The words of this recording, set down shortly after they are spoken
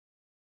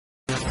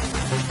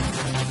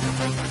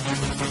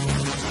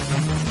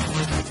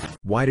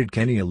Why did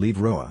Kenya leave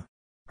Roa?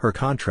 Her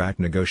contract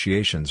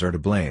negotiations are to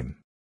blame.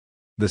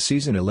 The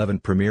season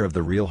 11 premiere of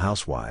The Real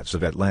Housewives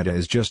of Atlanta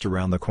is just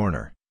around the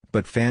corner,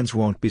 but fans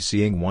won't be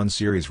seeing one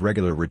series'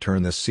 regular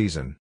return this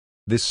season.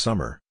 This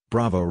summer,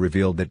 Bravo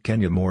revealed that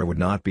Kenya Moore would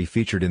not be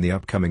featured in the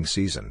upcoming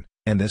season,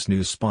 and this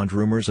news spawned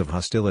rumors of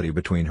hostility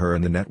between her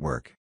and the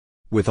network.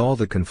 With all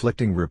the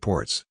conflicting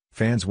reports,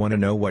 fans want to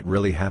know what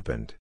really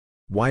happened.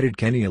 Why did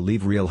Kenya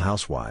leave Real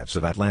Housewives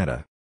of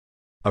Atlanta?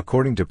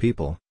 According to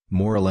People,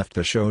 Moore left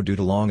the show due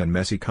to long and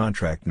messy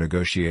contract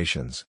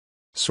negotiations.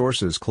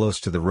 Sources close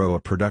to the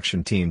Roa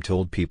production team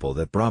told People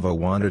that Bravo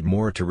wanted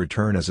Moore to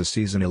return as a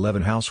season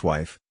 11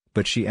 housewife,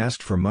 but she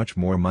asked for much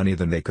more money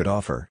than they could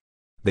offer.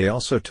 They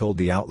also told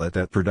the outlet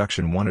that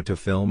production wanted to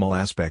film all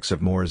aspects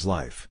of Moore's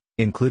life,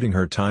 including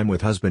her time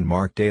with husband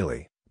Mark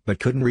Daly, but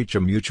couldn't reach a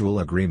mutual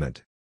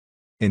agreement.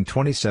 In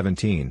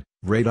 2017,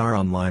 Radar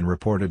Online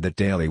reported that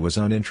Daly was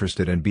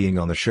uninterested in being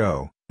on the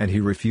show, and he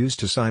refused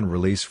to sign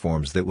release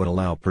forms that would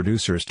allow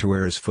producers to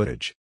air his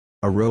footage.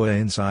 A Roa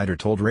insider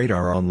told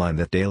Radar Online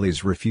that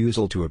Daly's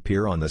refusal to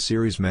appear on the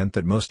series meant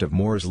that most of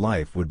Moore's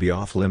life would be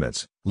off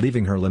limits,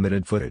 leaving her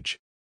limited footage.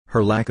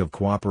 Her lack of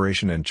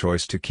cooperation and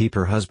choice to keep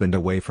her husband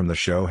away from the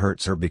show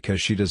hurts her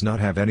because she does not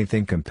have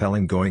anything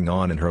compelling going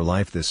on in her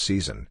life this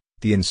season,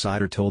 the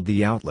insider told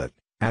the outlet,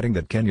 adding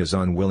that Kenya's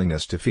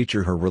unwillingness to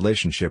feature her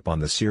relationship on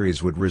the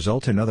series would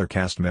result in other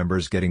cast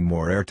members getting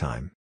more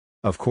airtime.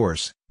 Of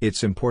course,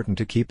 it's important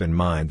to keep in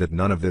mind that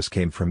none of this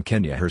came from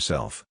Kenya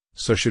herself,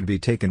 so should be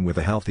taken with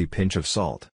a healthy pinch of salt.